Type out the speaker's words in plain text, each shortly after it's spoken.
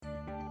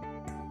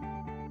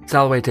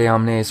Salvete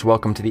omnes,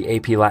 welcome to the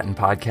AP Latin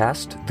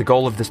podcast. The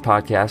goal of this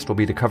podcast will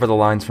be to cover the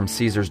lines from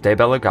Caesar's De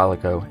Bello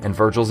Gallico and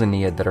Virgil's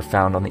Aeneid that are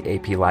found on the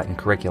AP Latin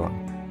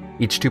curriculum.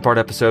 Each two-part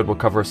episode will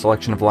cover a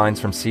selection of lines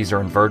from Caesar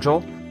and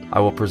Virgil.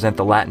 I will present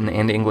the Latin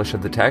and English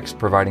of the text,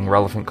 providing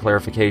relevant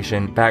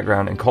clarification,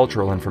 background, and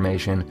cultural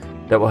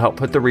information that will help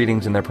put the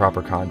readings in their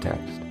proper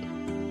context.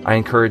 I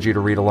encourage you to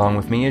read along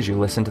with me as you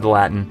listen to the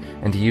Latin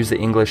and to use the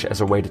English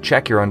as a way to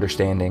check your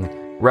understanding,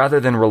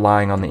 rather than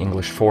relying on the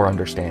English for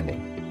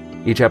understanding.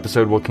 Each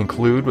episode will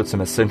conclude with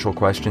some essential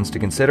questions to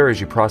consider as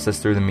you process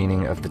through the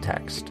meaning of the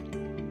text.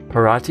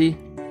 Parati,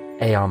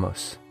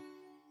 eamos.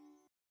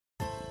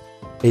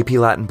 AP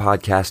Latin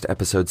Podcast,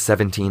 Episode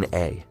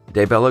 17a,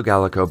 De Bello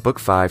Gallico, Book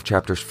 5,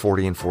 Chapters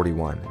 40 and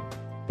 41.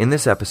 In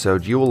this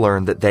episode, you will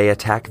learn that they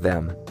attack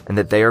them, and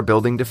that they are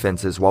building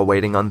defenses while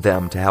waiting on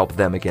them to help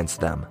them against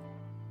them.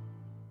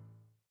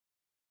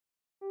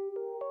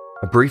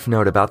 A brief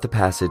note about the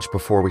passage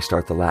before we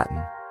start the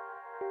Latin.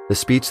 The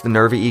speech the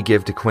Nervii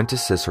give to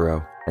Quintus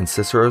Cicero, and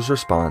Cicero's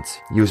response,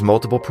 use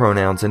multiple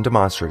pronouns and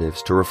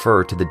demonstratives to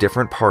refer to the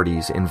different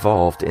parties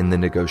involved in the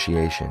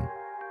negotiation.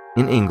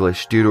 In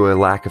English, due to a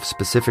lack of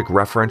specific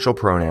referential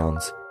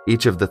pronouns,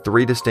 each of the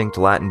three distinct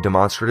Latin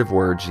demonstrative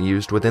words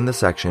used within the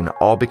section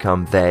all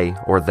become they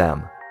or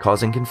them,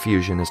 causing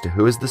confusion as to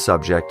who is the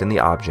subject and the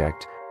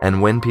object,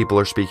 and when people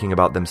are speaking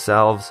about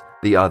themselves,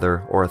 the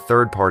other, or a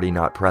third party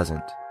not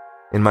present.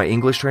 In my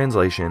English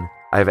translation,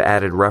 I have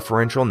added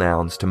referential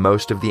nouns to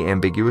most of the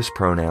ambiguous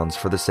pronouns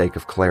for the sake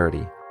of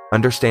clarity.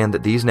 Understand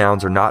that these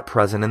nouns are not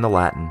present in the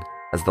Latin,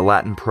 as the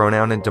Latin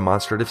pronoun and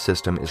demonstrative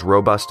system is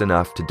robust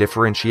enough to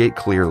differentiate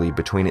clearly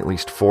between at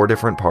least 4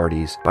 different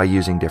parties by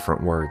using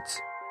different words.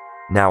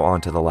 Now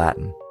on to the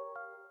Latin.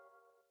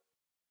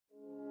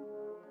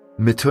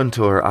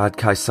 Mittuntur ad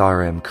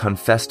Caesarem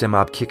confestem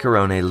ab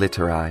Cicerone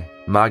literae,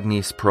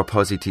 magnis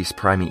propositis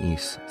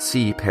primiis,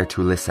 si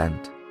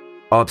pertulicent.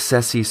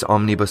 Obsessis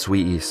omnibus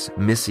viis,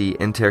 missi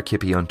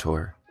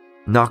intercipiuntur.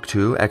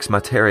 Noctu ex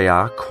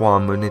materia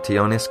quam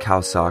munitionis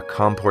causa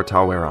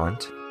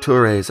comportaverant,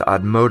 tures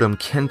ad modum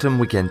centum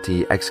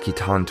vigenti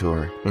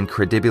excitantur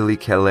incredibili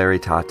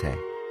celeritate,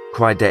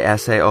 quae de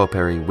esse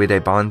operi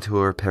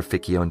videbantur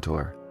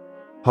perficiuntur.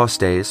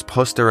 Hostes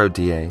postero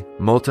die,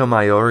 multo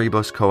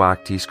maioribus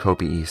coactis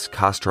copiis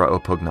castra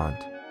oppugnant,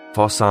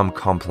 fossam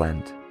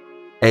complent.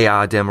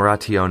 Eadem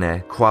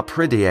ratione, qua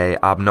pridie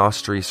ab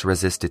nostris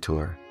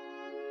resistitur.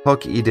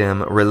 Hoc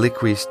idem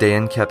reliquis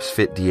deinceps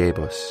fit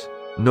diebus.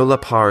 Nulla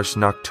pars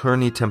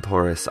nocturni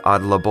temporis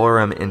ad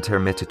laborem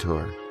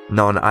intermittitur,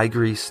 non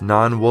aegris,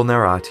 non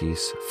vulneratis,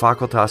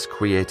 facultas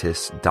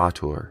quietis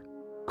datur.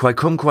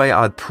 Quaecumque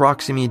ad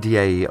proximi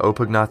diei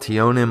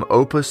opugnationem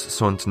opus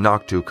sunt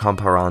noctu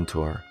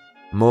comparantur.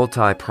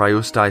 Multae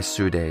praeustai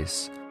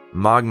sudes,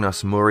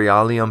 magnos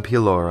murialium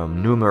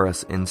pilorum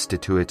numerus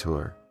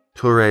instituitur.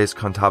 Tures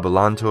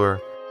contabulantur,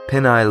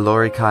 Pinnae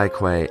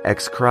loricaeque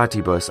ex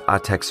cratibus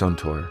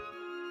attexuntur.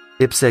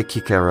 Ipse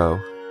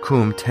Cicero,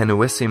 cum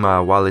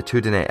tenuissima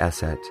valitudine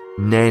esset,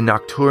 ne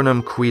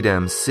nocturnum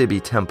quidem sibi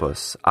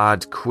tempus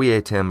ad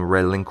quietem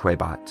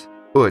relinquebat,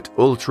 ut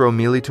ultro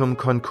militum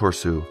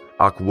concursu,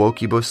 ac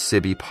vocibus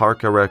sibi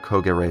parcere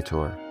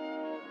cogeretur.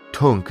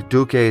 Tunc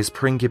duces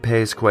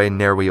principesque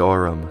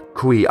nerviorum,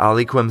 qui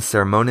aliquem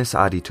sermonis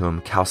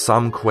aditum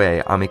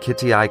causamque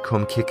amicitiae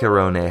cum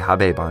Cicerone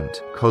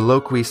habebant,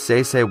 colloqui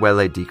sese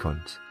vele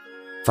dicunt.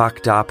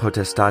 Facta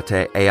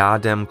potestate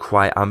eadem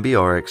quae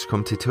ambiorix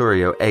cum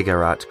titurio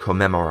egerat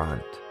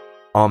commemorant.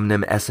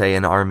 Omnem esse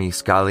in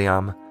armis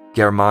Galliam,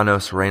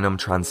 Germanos renum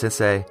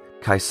transisse,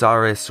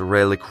 Caesaris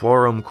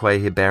reliquorum quae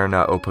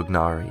hiberna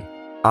oppugnari.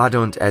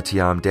 Adunt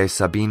etiam de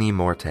Sabini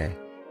morte.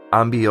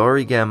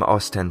 Ambiorigem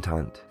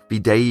ostentant,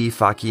 videi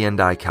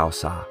faciendae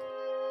causa.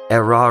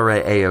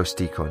 Errare eos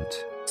dicunt,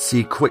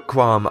 si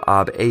quicquam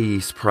ab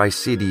eis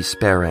praesidi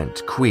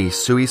sperent, qui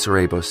suis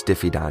rebus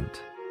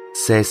diffidant.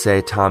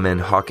 Sese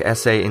tamen hoc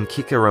esse in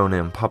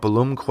Ciceronem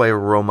populumque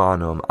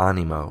Romanum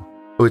animo,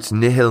 ut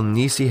nihil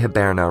nisi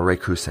hiberna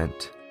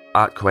recusent,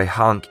 atque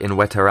hanc in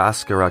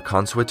veterascera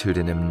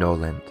consuetudinem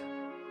nolent.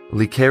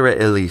 Licere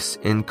illis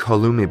in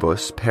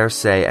columibus per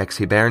se ex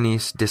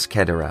hibernis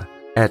discedera,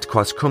 et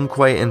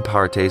quascumque in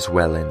partes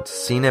velent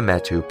sine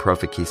metu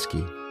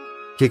proficisci.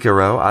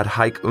 Cicero ad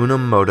haec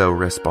unum modo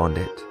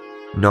respondit.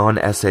 Non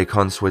esse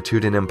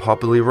consuetudinem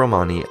populi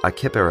Romani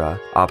accipera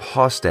ab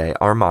hoste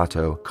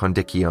armato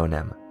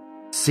conditionem.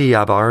 Si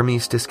ab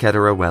armis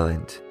discedera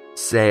velint,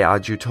 se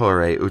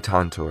adjutore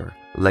utantur,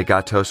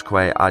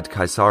 legatosque ad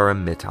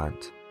Caesarem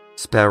mittant.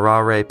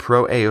 Sperare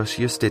pro eos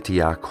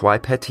justitia quae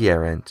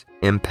petierent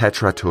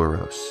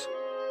impetraturos.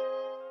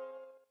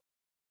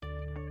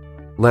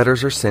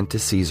 Letters are sent to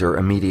Caesar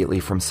immediately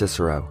from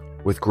Cicero,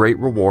 with great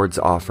rewards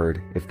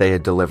offered if they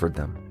had delivered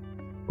them.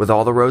 With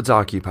all the roads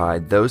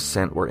occupied, those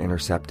sent were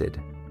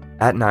intercepted.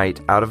 At night,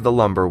 out of the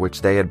lumber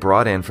which they had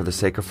brought in for the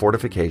sake of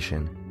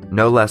fortification,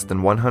 no less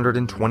than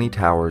 120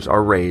 towers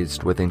are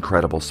raised with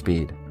incredible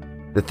speed.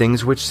 The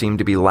things which seemed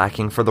to be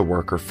lacking for the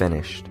work are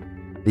finished.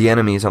 The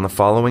enemies on the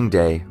following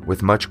day,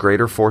 with much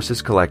greater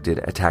forces collected,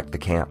 attacked the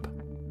camp.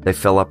 They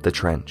fill up the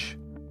trench.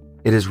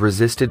 It is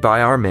resisted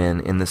by our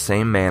men in the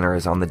same manner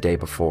as on the day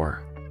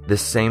before.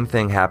 This same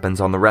thing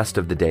happens on the rest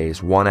of the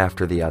days, one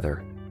after the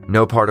other.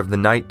 No part of the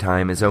night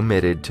time is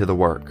omitted to the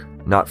work.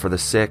 Not for the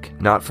sick,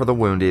 not for the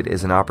wounded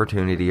is an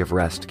opportunity of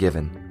rest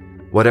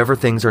given. Whatever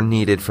things are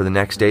needed for the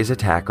next day's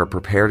attack are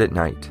prepared at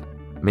night.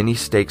 Many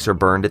stakes are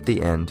burned at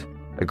the end.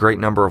 A great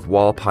number of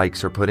wall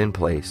pikes are put in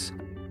place.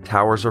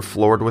 Towers are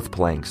floored with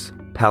planks.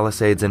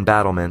 Palisades and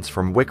battlements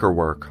from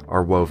wickerwork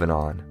are woven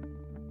on.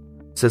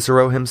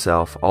 Cicero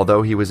himself,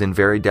 although he was in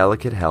very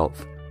delicate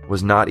health,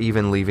 was not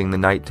even leaving the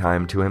night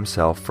time to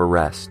himself for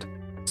rest,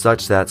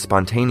 such that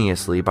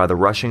spontaneously, by the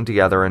rushing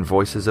together and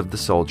voices of the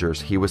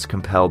soldiers, he was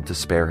compelled to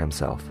spare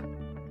himself.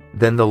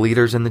 Then the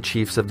leaders and the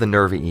chiefs of the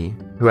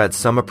Nervii, who had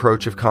some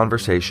approach of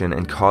conversation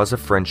and cause of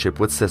friendship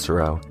with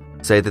Cicero,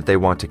 say that they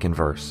want to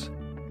converse.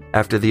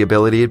 After the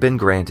ability had been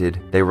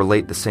granted, they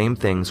relate the same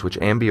things which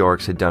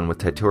Ambiorix had done with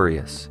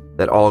Titurius,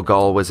 that all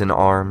Gaul was in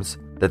arms,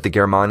 that the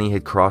Germani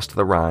had crossed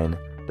the Rhine,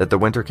 that the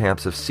winter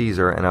camps of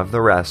Caesar and of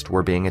the rest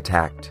were being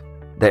attacked.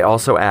 They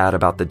also add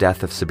about the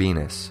death of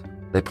Sabinus.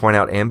 They point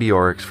out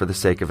Ambiorix for the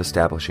sake of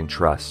establishing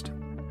trust.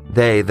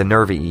 They, the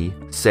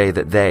Nervii, say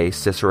that they,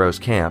 Cicero's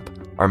camp,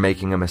 are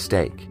making a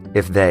mistake.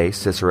 If they,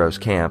 Cicero's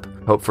camp,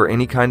 hope for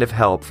any kind of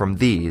help from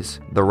these,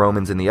 the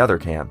Romans in the other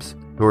camps,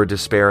 who are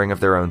despairing of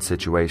their own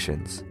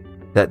situations.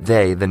 That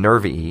they, the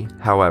Nervii,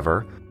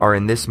 however, are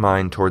in this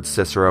mind towards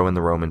Cicero and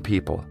the Roman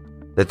people.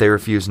 That they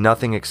refuse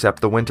nothing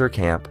except the winter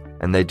camp,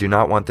 and they do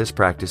not want this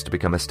practice to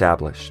become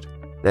established.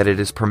 That it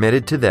is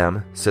permitted to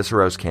them,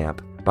 Cicero's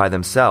camp, by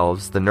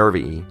themselves, the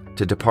Nervii,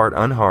 to depart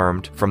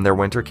unharmed from their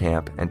winter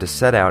camp and to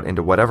set out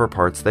into whatever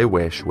parts they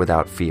wish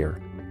without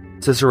fear.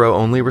 Cicero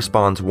only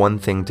responds one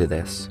thing to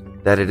this,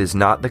 that it is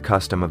not the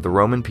custom of the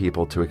Roman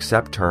people to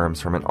accept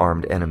terms from an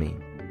armed enemy.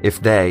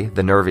 If they,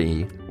 the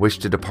Nervii, wish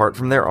to depart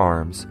from their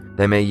arms,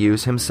 they may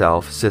use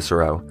himself,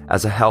 Cicero,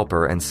 as a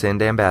helper and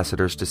send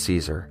ambassadors to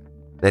Caesar.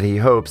 That he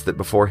hopes that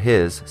before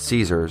his,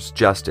 Caesar's,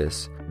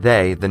 justice,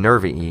 they, the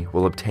Nervii,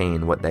 will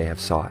obtain what they have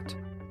sought.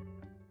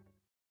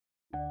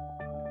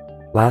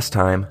 Last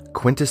time,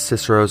 Quintus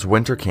Cicero's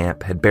winter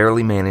camp had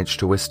barely managed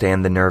to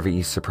withstand the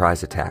Nervii's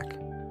surprise attack.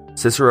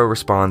 Cicero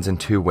responds in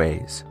two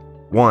ways.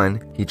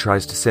 One, he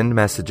tries to send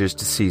messages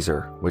to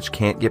Caesar, which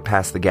can't get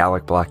past the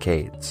Gallic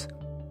blockades.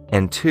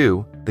 And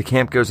two, the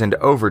camp goes into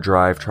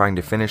overdrive trying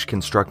to finish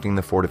constructing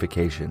the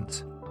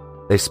fortifications.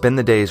 They spend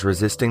the days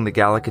resisting the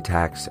Gallic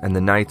attacks and the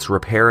nights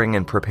repairing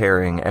and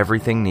preparing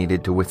everything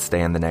needed to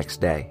withstand the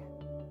next day.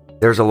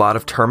 There's a lot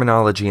of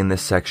terminology in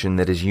this section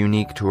that is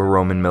unique to a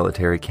Roman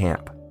military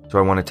camp, so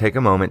I want to take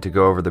a moment to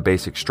go over the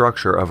basic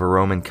structure of a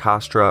Roman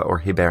castra or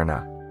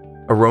hiberna.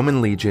 A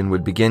Roman legion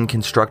would begin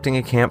constructing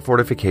a camp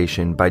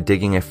fortification by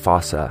digging a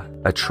fossa,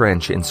 a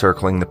trench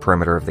encircling the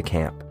perimeter of the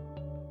camp.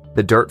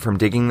 The dirt from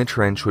digging the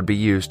trench would be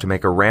used to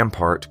make a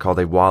rampart called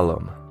a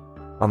vallum.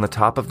 On the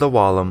top of the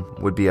vallum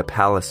would be a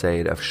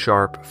palisade of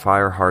sharp,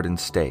 fire-hardened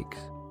stakes.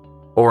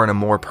 Or in a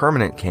more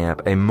permanent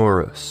camp, a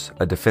murus,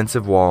 a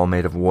defensive wall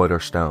made of wood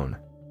or stone.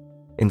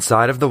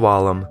 Inside of the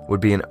vallum would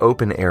be an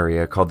open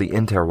area called the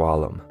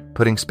intervallum,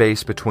 putting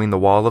space between the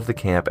wall of the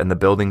camp and the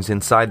buildings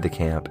inside the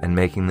camp and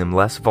making them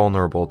less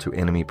vulnerable to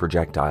enemy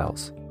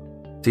projectiles.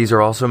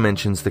 Caesar also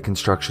mentions the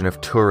construction of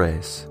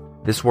turres.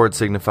 This word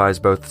signifies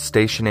both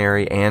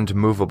stationary and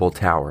movable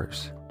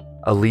towers.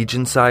 A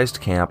legion-sized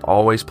camp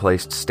always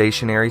placed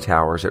stationary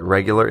towers at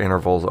regular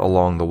intervals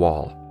along the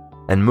wall,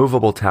 and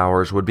movable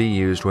towers would be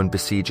used when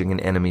besieging an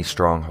enemy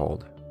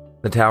stronghold.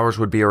 The towers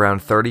would be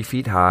around 30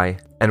 feet high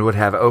and would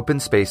have open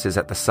spaces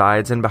at the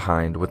sides and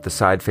behind, with the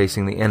side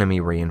facing the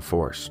enemy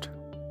reinforced.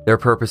 Their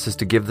purpose is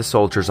to give the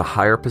soldiers a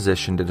higher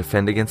position to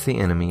defend against the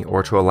enemy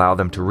or to allow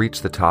them to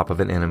reach the top of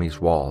an enemy's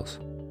walls.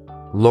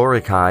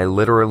 Loricae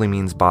literally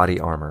means body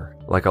armor,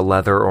 like a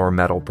leather or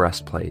metal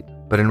breastplate.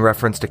 But in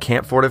reference to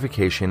camp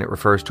fortification, it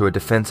refers to a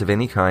defense of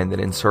any kind that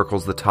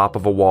encircles the top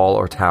of a wall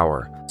or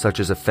tower,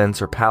 such as a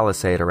fence or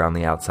palisade around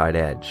the outside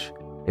edge.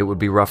 It would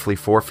be roughly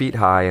 4 feet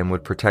high and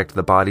would protect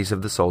the bodies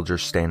of the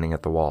soldiers standing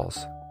at the walls.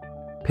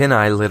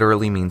 Pinnae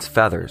literally means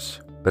feathers,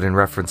 but in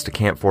reference to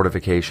camp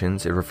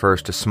fortifications, it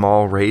refers to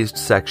small raised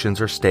sections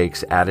or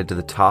stakes added to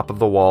the top of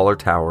the wall or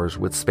towers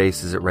with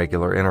spaces at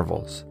regular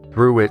intervals,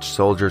 through which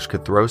soldiers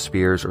could throw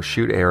spears or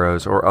shoot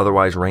arrows or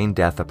otherwise rain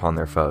death upon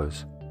their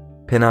foes.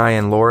 Pinnae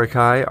and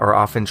loricae are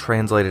often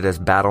translated as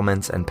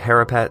battlements and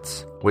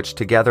parapets, which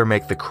together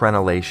make the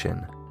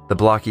crenellation, the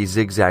blocky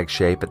zigzag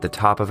shape at the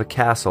top of a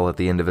castle at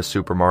the end of a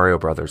Super Mario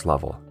Bros.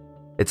 Level.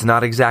 It's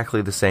not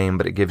exactly the same,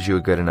 but it gives you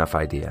a good enough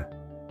idea.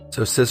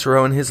 So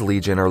Cicero and his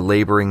legion are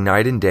laboring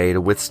night and day to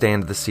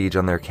withstand the siege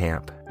on their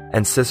camp,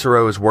 and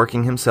Cicero is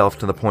working himself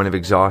to the point of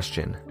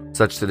exhaustion,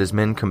 such that his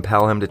men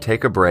compel him to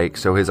take a break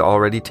so his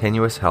already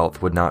tenuous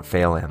health would not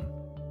fail him.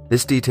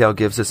 This detail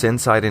gives us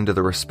insight into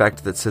the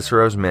respect that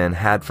Cicero's men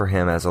had for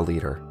him as a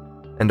leader.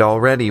 And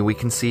already we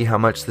can see how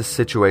much this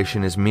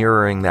situation is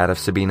mirroring that of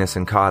Sabinus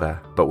and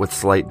Cotta, but with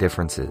slight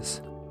differences.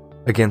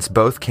 Against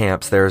both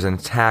camps there is an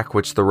attack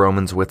which the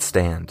Romans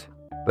withstand.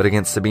 But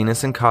against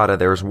Sabinus and Cotta,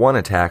 there is one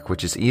attack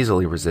which is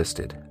easily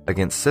resisted.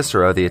 Against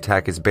Cicero, the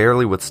attack is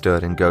barely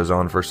withstood and goes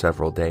on for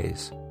several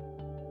days.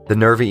 The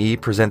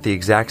Nervii present the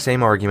exact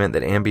same argument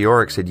that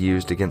Ambiorix had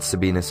used against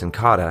Sabinus and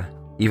Cotta,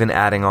 even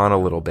adding on a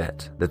little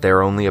bit, that they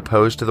are only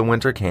opposed to the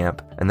winter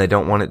camp and they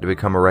don't want it to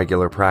become a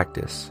regular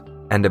practice,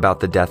 and about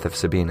the death of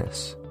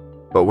Sabinus.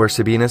 But where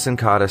Sabinus and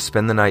Cotta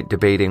spend the night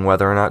debating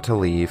whether or not to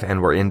leave and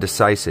were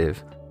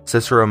indecisive,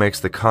 Cicero makes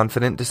the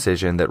confident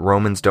decision that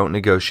Romans don't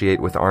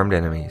negotiate with armed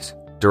enemies,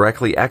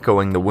 directly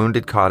echoing the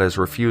wounded Cotta's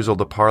refusal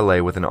to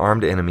parley with an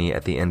armed enemy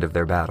at the end of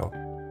their battle.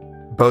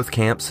 Both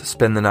camps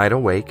spend the night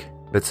awake,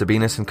 but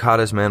Sabinus and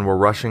Cotta's men were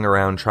rushing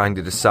around trying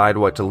to decide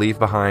what to leave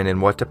behind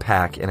and what to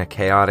pack in a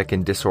chaotic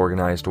and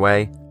disorganized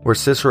way, where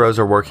Cicero's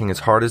are working as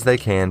hard as they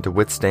can to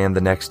withstand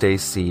the next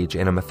day's siege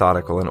in a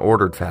methodical and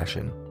ordered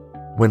fashion.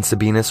 When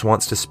Sabinus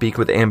wants to speak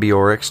with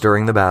Ambiorix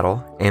during the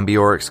battle,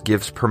 Ambiorix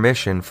gives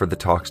permission for the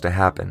talks to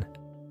happen.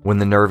 When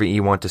the Nervii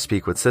want to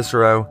speak with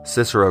Cicero,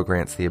 Cicero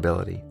grants the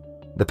ability.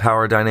 The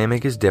power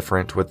dynamic is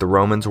different, with the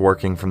Romans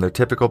working from their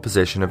typical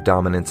position of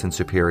dominance and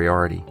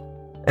superiority.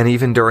 And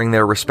even during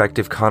their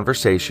respective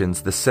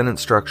conversations, the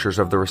sentence structures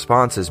of the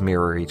responses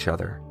mirror each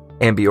other.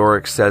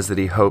 Ambiorix says that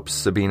he hopes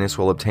Sabinus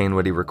will obtain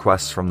what he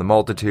requests from the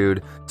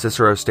multitude.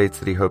 Cicero states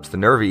that he hopes the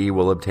Nervii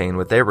will obtain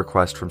what they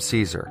request from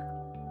Caesar.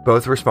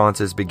 Both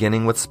responses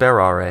beginning with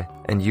sperare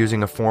and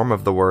using a form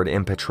of the word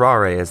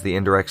impetrare as the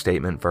indirect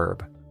statement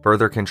verb,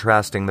 further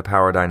contrasting the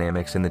power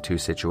dynamics in the two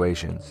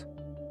situations.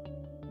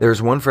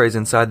 There's one phrase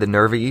inside the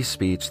Nervii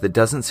speech that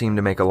doesn't seem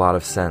to make a lot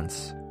of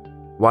sense.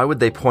 Why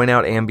would they point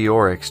out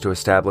Ambiorix to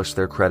establish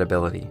their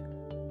credibility?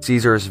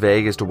 Caesar is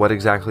vague as to what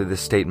exactly this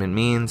statement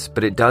means,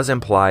 but it does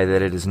imply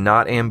that it is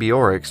not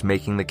Ambiorix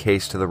making the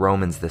case to the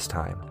Romans this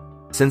time.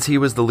 Since he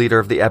was the leader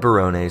of the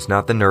Eburones,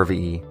 not the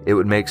Nervii, it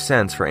would make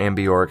sense for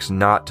Ambiorix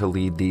not to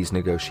lead these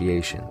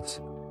negotiations.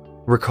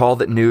 Recall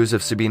that news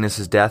of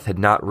Sabinus' death had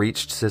not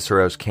reached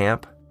Cicero's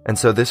camp, and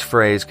so this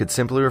phrase could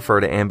simply refer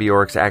to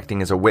Ambiorix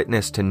acting as a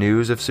witness to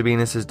news of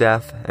Sabinus'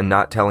 death and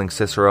not telling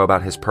Cicero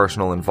about his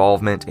personal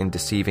involvement in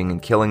deceiving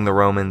and killing the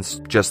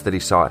Romans, just that he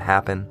saw it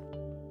happen.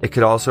 It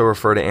could also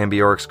refer to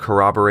Ambiorix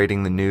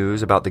corroborating the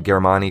news about the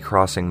Germani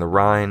crossing the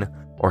Rhine,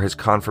 or his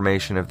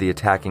confirmation of the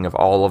attacking of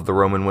all of the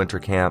Roman winter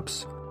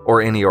camps,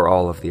 or any or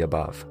all of the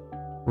above.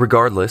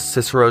 Regardless,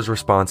 Cicero's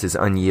response is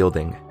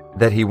unyielding,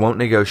 that he won't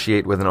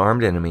negotiate with an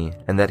armed enemy,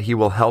 and that he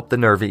will help the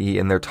Nervii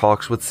in their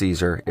talks with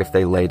Caesar if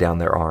they lay down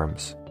their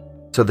arms.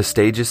 So the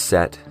stage is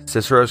set.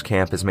 Cicero's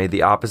camp has made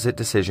the opposite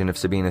decision of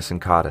Sabinus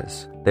and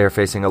Cotta's. They are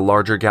facing a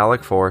larger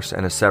Gallic force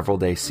and a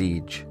several-day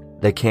siege.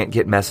 They can't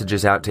get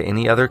messages out to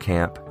any other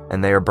camp,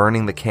 and they are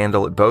burning the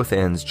candle at both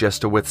ends just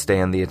to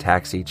withstand the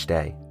attacks each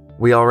day.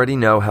 We already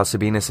know how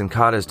Sabinus and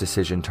Cotta's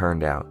decision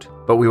turned out,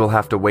 but we will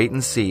have to wait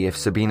and see if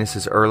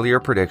Sabinus' earlier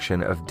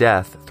prediction of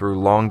death through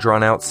long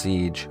drawn-out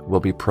siege will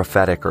be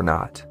prophetic or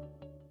not.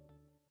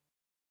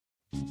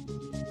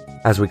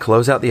 As we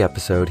close out the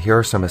episode, here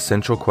are some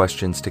essential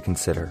questions to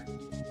consider.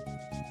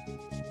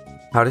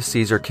 How does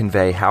Caesar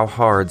convey how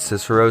hard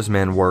Cicero's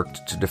men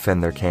worked to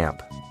defend their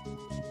camp?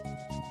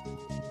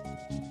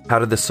 How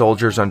did the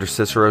soldiers under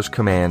Cicero's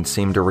command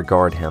seem to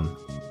regard him?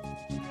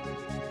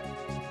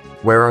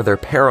 Where are there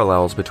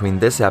parallels between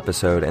this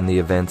episode and the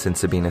events in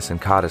Sabinus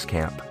and Cotta's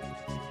camp?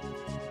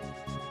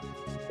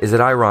 Is it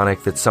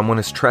ironic that someone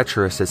as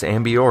treacherous as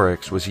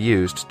Ambiorix was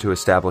used to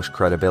establish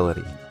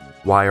credibility?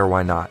 Why or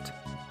why not?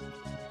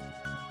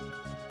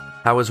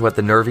 How is what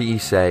the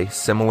Nervii say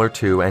similar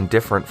to and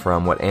different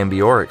from what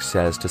Ambiorix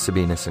says to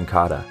Sabinus and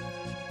Cotta?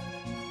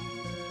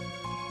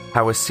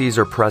 How is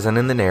Caesar present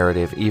in the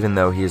narrative even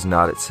though he is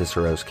not at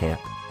Cicero's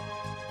camp?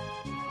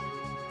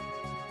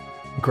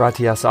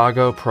 Gratias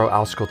ago pro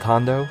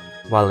auscultando,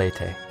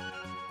 valete.